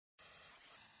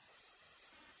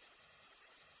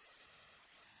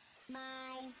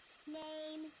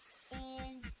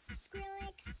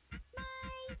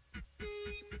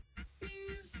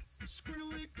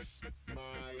Skrillex.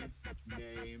 My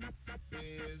name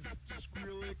is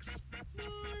Skrillex. My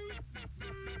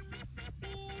name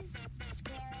is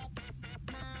Skrillex.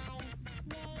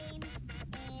 My name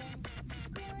is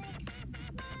Skrillex.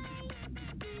 My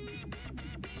name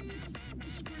is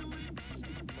Skrillex.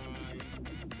 My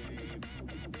name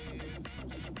is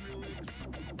Skrillex.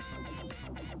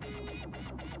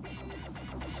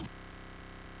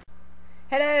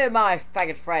 Hello, my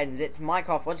faggot friends. It's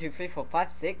Minecraft 1, 2, 3, 4,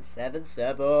 5, 6, 7,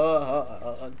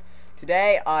 7.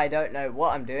 Today, I don't know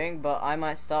what I'm doing, but I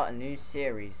might start a new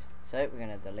series. So we're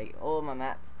gonna delete all my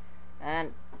maps,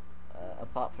 and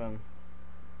apart from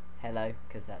Hello,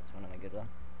 because that's one of my good ones.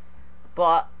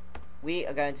 But we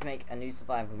are going to make a new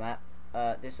survival map.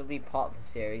 This will be part of the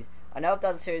series. I know I've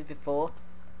done series before,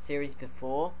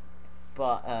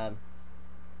 but and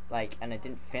I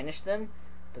didn't finish them.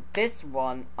 But this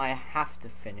one I have to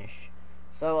finish,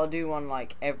 so I'll do one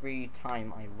like every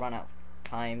time I run out of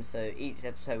time. So each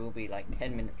episode will be like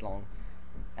 10 minutes long,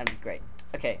 and be great.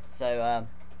 Okay, so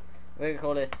we're gonna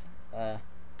call this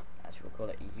actually we'll call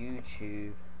it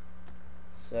YouTube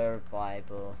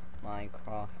Survival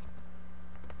Minecraft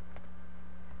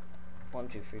 1,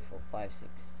 2, 3, 4, 5, 6.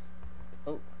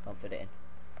 Oh, can't fit it in.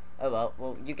 Oh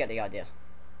well, you get the idea.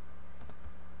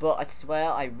 But I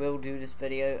swear I will do this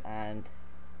video, and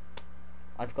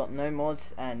I've got no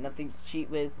mods and nothing to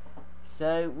cheat with,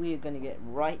 so we are going to get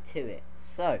right to it.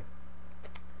 So,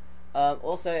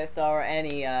 also if there are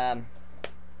any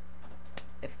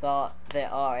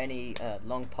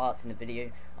long parts in the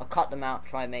video, I'll cut them out,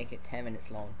 try and make it 10 minutes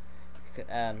long,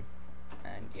 and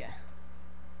yeah.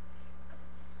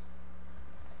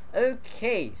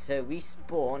 Okay, so we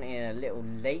spawn in a little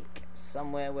lake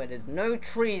somewhere where there's no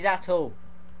trees at all.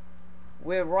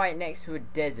 We're right next to a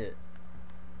desert.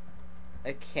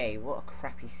 Okay, what a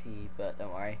crappy sea, but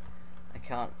don't worry, I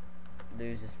can't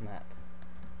lose this map.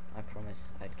 I promise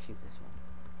I'd keep this one.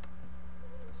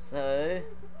 So,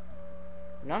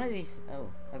 none of these.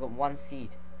 Oh, I got one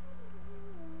seed.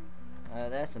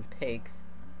 There's some pigs.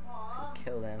 So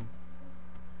kill them.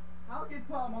 How did you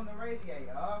put them on the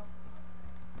radiator?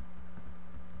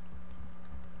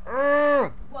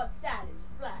 What's that? It's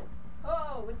flat.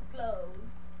 Oh, it's glowed.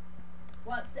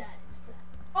 What's that? It's flat.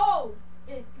 Oh,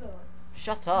 it glows.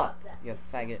 Shut up, you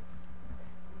faggot.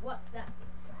 What's that?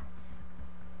 It's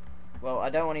flat. Well, I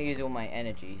don't want to use all my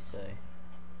energy, so.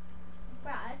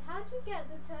 Brad, how'd you get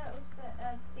the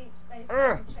Deep Space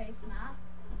Turtle Chase map?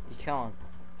 You can't.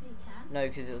 You can. No,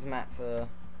 because it was a map for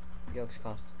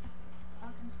Yogscast.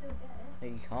 I can still get it. No,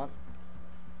 you can't.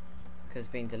 Because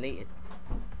it's been deleted.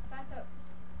 Back up.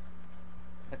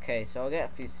 Okay, so I'll get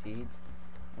a few seeds.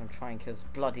 I'm gonna try and kill this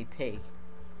bloody pig.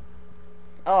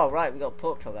 Oh right, we got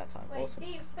pork chop that time. Wait, awesome.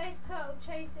 Deep Space Turtle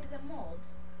Chase is a mod?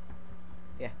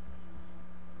 Yeah.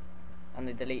 And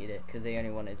they deleted it because they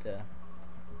only wanted the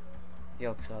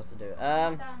Yogscast to do it.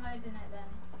 I'm downloading it then.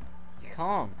 You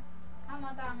can't. How am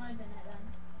I downloading it then?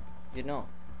 You're not.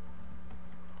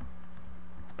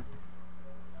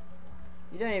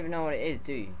 You don't even know what it is,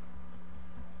 do you?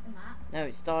 It's a map. No,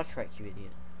 it's Star Trek, you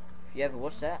idiot. Have you ever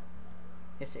watched that?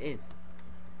 Yes, it is.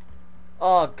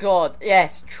 Oh god,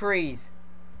 yes, trees.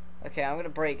 Okay, I'm gonna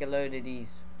break a load of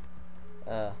these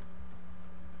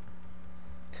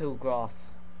tall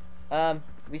grass.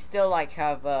 We still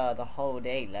have the whole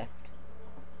day left.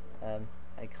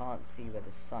 I can't see where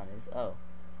the sun is. Oh.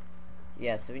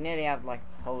 Yeah, so we nearly have like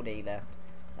a whole day left.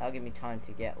 That'll give me time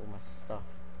to get all my stuff.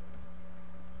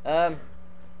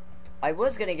 I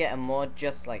was gonna get a mod,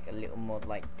 just like a little mod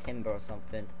like timber or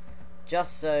something,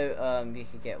 just so you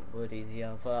could get wood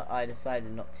easier, but I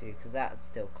decided not to because that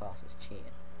still class as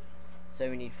cheating. So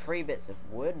we need 3 bits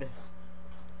of wood.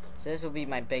 So this will be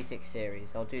my basic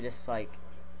series. I'll do this like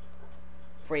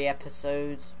 3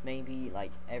 episodes, maybe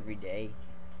like every day.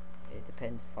 It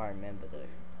depends if I remember though.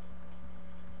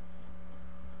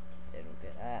 Then we'll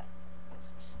get that. Get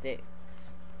some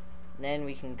sticks. And then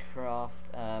we can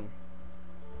craft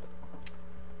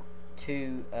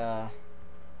 2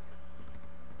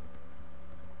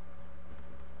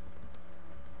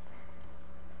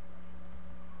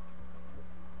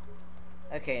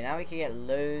 okay, now we can get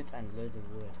loads and loads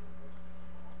of wood.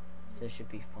 So it should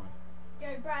be fun.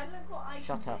 Yo, Brad, look what I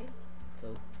Shut can up, do.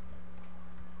 Phil.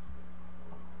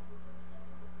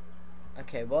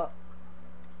 Okay, what?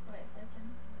 Wait a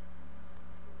second.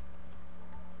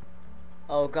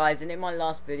 Oh, guys, and in my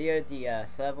last video, the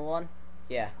server one,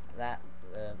 yeah, that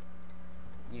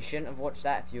you shouldn't have watched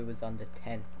that if you was under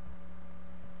 10,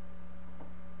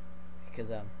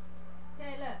 because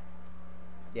Okay, look.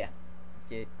 yeah,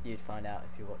 you'd find out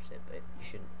if you watched it, but you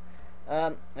shouldn't.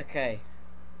 Okay,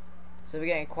 So we're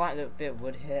getting quite a little bit of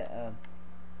wood here.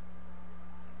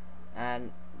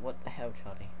 And what the hell,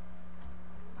 Charlie?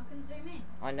 I can zoom in.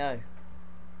 I know.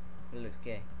 It looks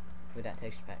gay with that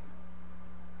texture pack.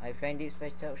 Are you playing Deep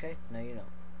Space Turtle Chase? No, you're not.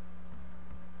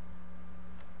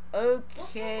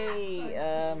 Okay.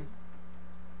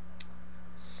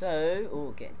 So,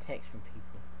 oh, getting text from people.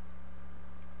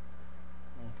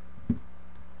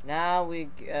 Now we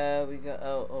got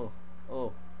oh.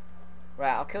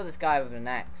 Right, I'll kill this guy with an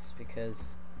axe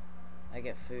because I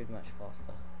get food much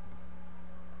faster.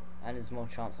 And there's more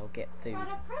chance I'll get food. Right,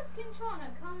 I press control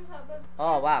and it comes up with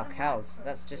Oh wow, and cows. macro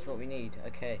That's just key. what we need.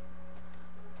 Okay.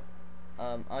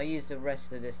 I'll use the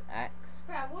rest of this axe.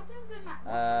 Brad, what does the what's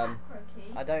the macro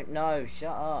key? I don't know.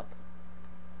 Shut up.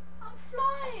 I'm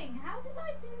flying. How did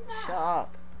I do that? Shut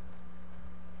up.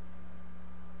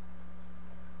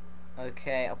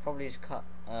 Okay, I'll probably just cut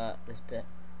this bit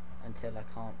until I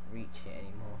can't reach it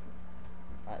anymore.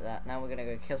 Like that. Now we're gonna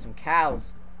go kill some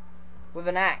cows with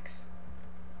an axe.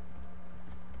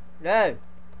 No!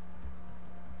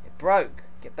 It broke.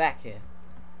 Get back here.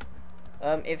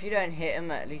 If you don't hit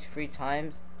him at least 3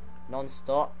 times,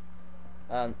 non-stop,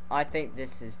 I think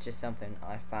this is just something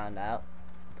I found out.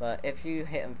 But if you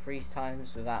hit them 3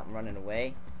 times without running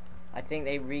away, I think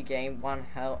they regain 1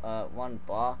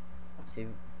 bar. So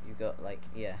you got like,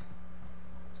 yeah.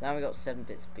 So now we got 7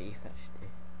 bits of beef actually.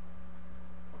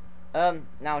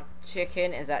 Now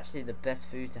chicken is actually the best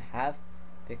food to have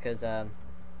because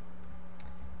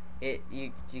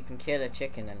you can kill a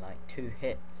chicken in like 2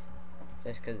 hits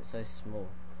just because it's so small.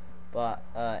 But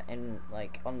in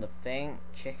like on the thing,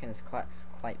 chicken is quite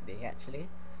big actually.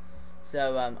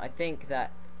 So I think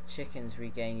that chickens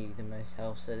regain you the most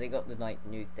health. So they got the like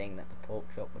new thing that the pork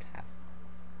chop would have.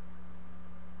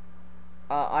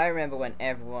 I remember when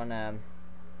everyone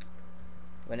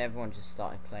just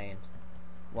started playing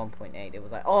 1.8, it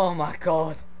was like, oh my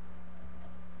god,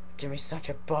 give me such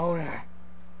a boner.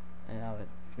 And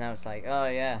now it's like, oh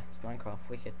yeah, it's Minecraft,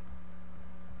 wicked.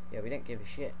 Yeah, we don't give a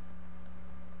shit.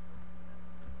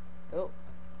 Oh,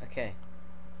 okay.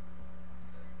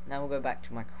 Now we'll go back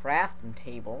to my crafting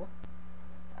table,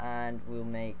 and we'll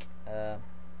make all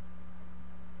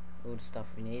the stuff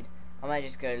we need. I might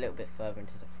just go a little bit further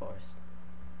into the forest.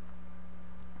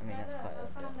 I mean, that's quite a I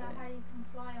bit. found out how you can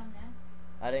fly on this.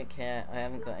 I don't care. I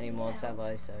haven't got any more have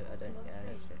I? So I don't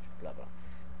care. Blah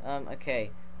blah.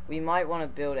 Okay. We might want to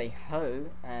build a hoe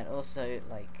and also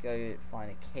like go find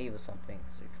a cave or something,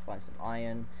 so we can find some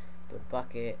iron, build a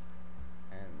bucket,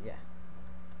 and yeah.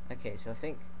 Okay, so I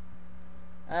think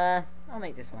I'll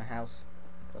make this my house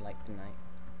for like the night.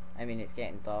 I mean, it's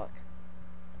getting dark.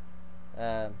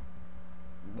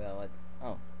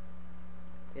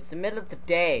 It's the middle of the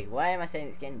day. Why am I saying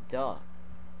it's getting dark?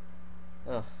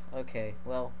 Ugh. Okay.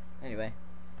 Well. Anyway.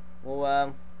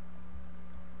 Well.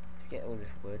 Let's get all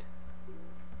this wood.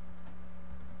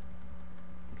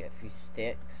 Get a few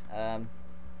sticks.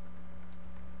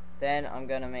 Then I'm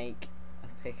gonna make a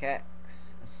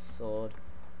pickaxe, a sword.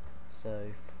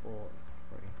 So 4,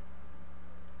 3.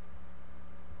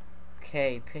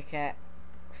 Okay,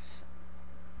 pickaxe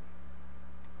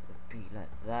would be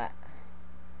like that.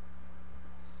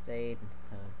 Spade and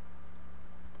hoe.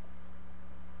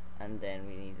 And then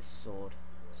we need a sword,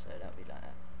 so that'll be like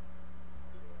that.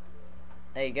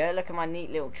 There you go. Look at my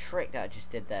neat little trick that I just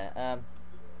did there.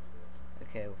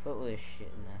 Okay, we'll put all this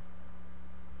shit in there.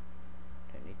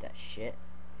 Don't need that shit.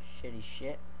 Shitty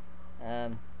shit.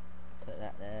 Put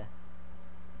that there.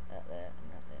 That there,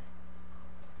 and that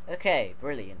there. Okay,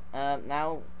 brilliant.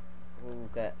 Now we'll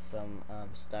get some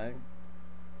stone.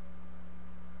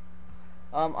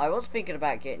 I was thinking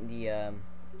about getting the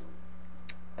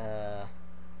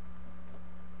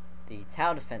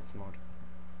tower defense mod.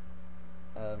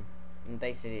 And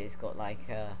basically it's got like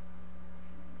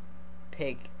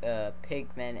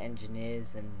pigmen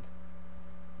engineers and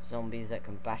zombies that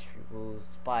can bash through walls,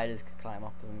 spiders can climb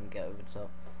up them and get over the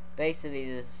top. Basically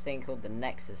there's this thing called the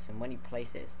Nexus, and when you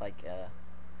place it, it's like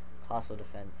castle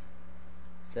defense.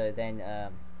 So then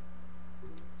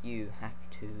you have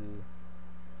to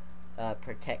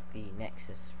protect the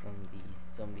Nexus from the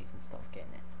zombies and stuff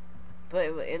getting it. But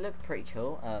it looked pretty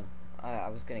cool. I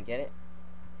was gonna get it,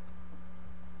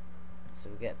 so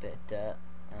we'll get a bit of dirt.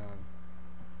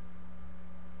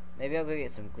 Maybe I'll go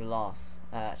get some glass.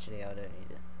 Actually, I don't need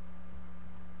it.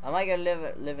 I might go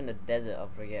live in the desert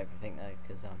after I get everything though,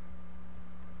 because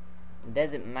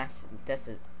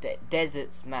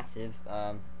desert's massive,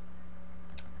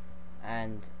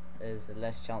 and there's a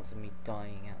less chance of me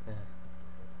dying out there.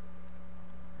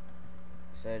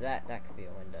 So that could be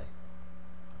a window.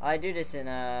 I do this in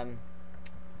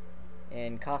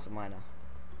Castle Miner.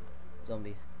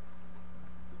 Zombies.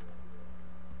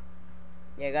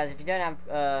 Yeah, guys, if you don't have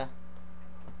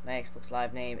my Xbox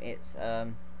Live name, it's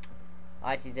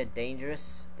ITZ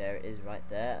Dangerous. There it is right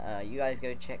there. You guys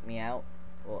go check me out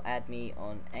or add me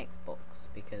on Xbox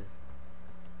because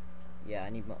yeah, I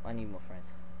need more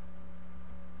friends.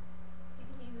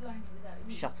 He's lonely without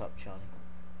you. Shut up, Charlie.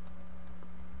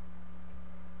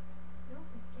 You're not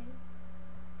the case.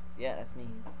 Yeah, that's me.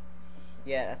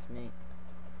 Yeah, that's me.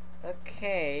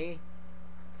 Okay.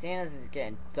 Seeing as it's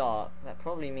getting dark, that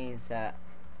probably means that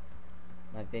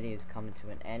my video is coming to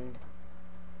an end.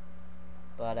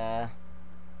 But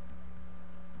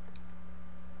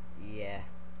yeah.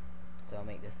 So I'll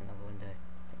make this another window.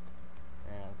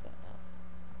 And I'll put that.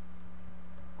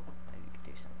 Maybe we could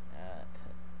do something.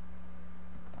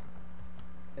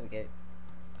 There we go.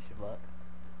 Should work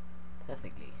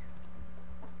perfectly.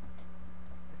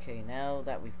 Okay, now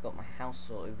that we've got my house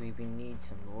sorted, we need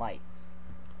some lights.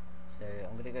 So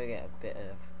I'm gonna go get a bit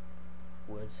of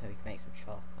wood so we can make some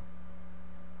charcoal.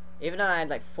 Even though I had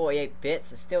like 48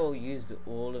 bits, I still used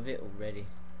all of it already.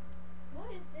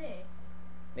 What is this?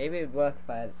 Maybe it would work if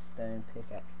I had a stone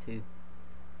pickaxe too.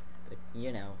 But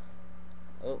you know.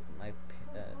 Oh, my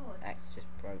axe just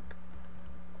broke.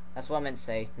 That's what I meant to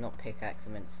say, not pickaxe, I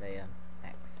meant to say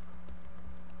axe.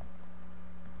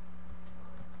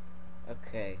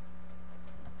 Okay.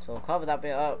 So I'll cover that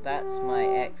bit up, that's my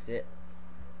exit.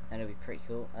 And it'll be pretty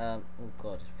cool. Oh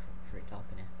god, it's pretty dark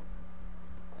in here.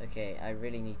 Okay, I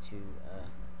really need to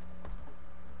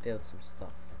build some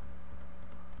stuff.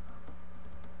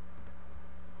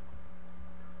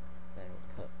 Then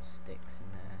we'll put sticks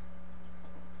in there.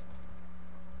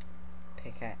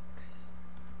 Pickaxe.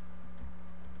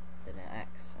 Then an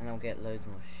axe. And I'll get loads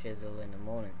more shizzle in the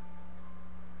morning.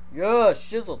 Yeah,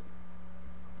 shizzle!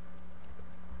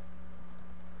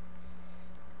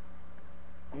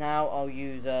 Now I'll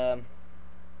use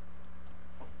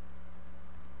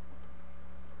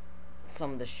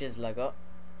some of the shizzle I got.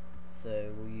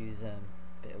 So we'll use a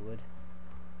bit of wood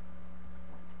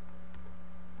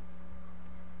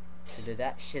to do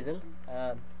that shizzle.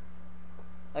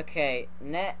 Okay,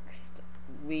 next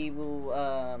we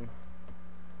will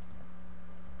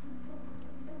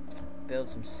build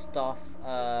some stuff.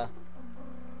 We'll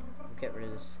get rid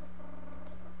of this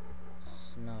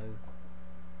snow.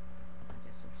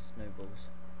 Get some snowballs.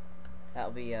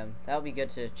 That'll be good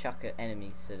to chuck at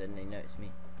enemies so then they notice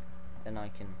me. Then I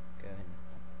can go in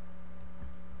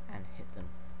and hit them.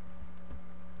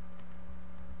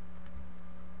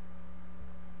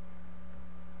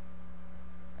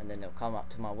 And then they'll come up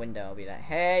to my window. I'll be like,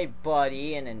 "Hey,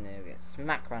 buddy!" And then they'll get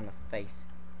smacked around the face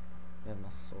with my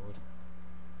sword.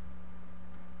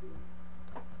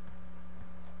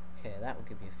 Okay, that will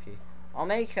give me a few. I'll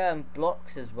make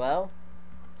blocks as well,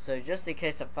 so just in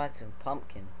case I find some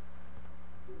pumpkins.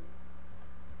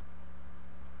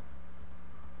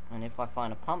 And if I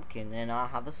find a pumpkin, then I'll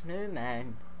have a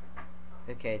snowman.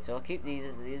 Okay, so I'll keep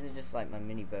these. These are just like my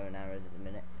mini bow and arrows at the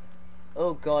minute.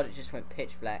 Oh god, it just went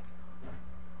pitch black.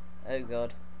 Oh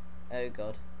god. Oh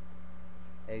god.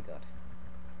 Oh god.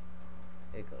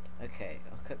 Oh god. Okay,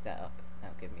 I'll cook that up.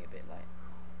 That'll give me a bit light.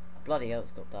 Bloody hell,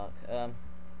 it's got dark.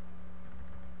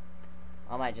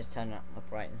 I might just turn up my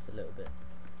brightness a little bit.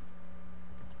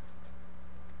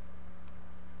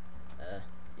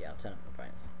 Yeah, I'll turn up my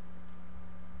brightness.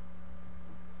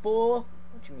 4? What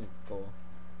do you mean 4?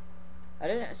 I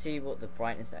don't see what the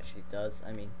brightness actually does.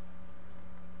 I mean,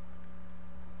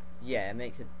 yeah, it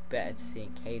makes it better to see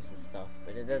in caves and stuff,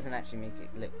 but it doesn't actually make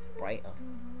it look brighter.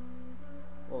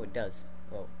 Well, it does.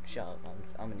 Well, shut up.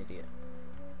 I'm an idiot.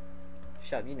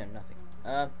 Shut up. You know nothing.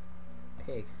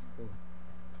 Pig. Ooh.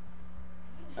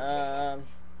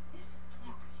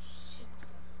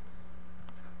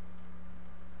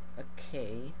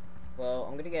 Okay. Well,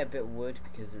 I'm gonna get a bit of wood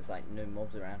because there's like no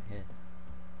mobs around here.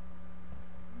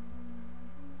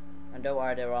 And don't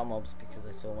worry, there are mobs because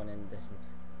I saw one in the distance.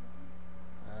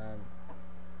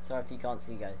 Sorry if you can't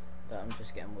see, guys, but I'm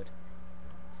just getting wood.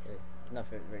 So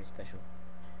nothing really special.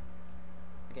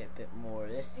 I get a bit more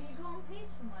of this. Are you going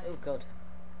peaceful mode? Oh god.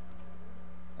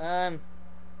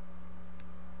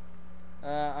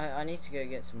 I need to go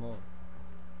get some more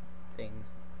things.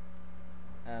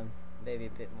 Maybe a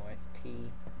bit more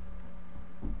XP.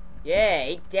 Yeah,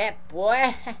 eat that,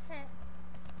 boy.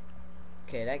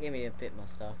 Okay, that gave me a bit more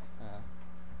stuff.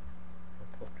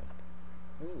 Pork chop.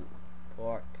 Ooh,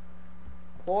 pork.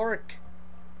 Pork.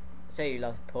 I say you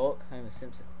love pork. Homer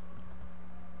Simpson.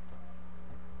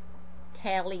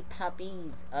 Kelly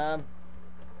puppies. I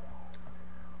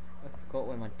forgot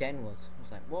where my den was. I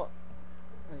was like, what?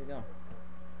 Where's it gone?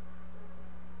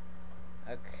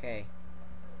 Okay.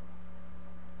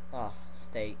 Ah,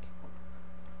 steak.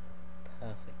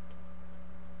 Perfect.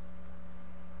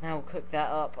 I'll cook that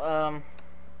up.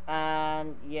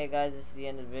 And yeah, guys, this is the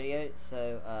end of the video.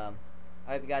 So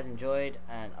I hope you guys enjoyed,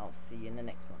 and I'll see you in the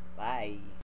next one. Bye.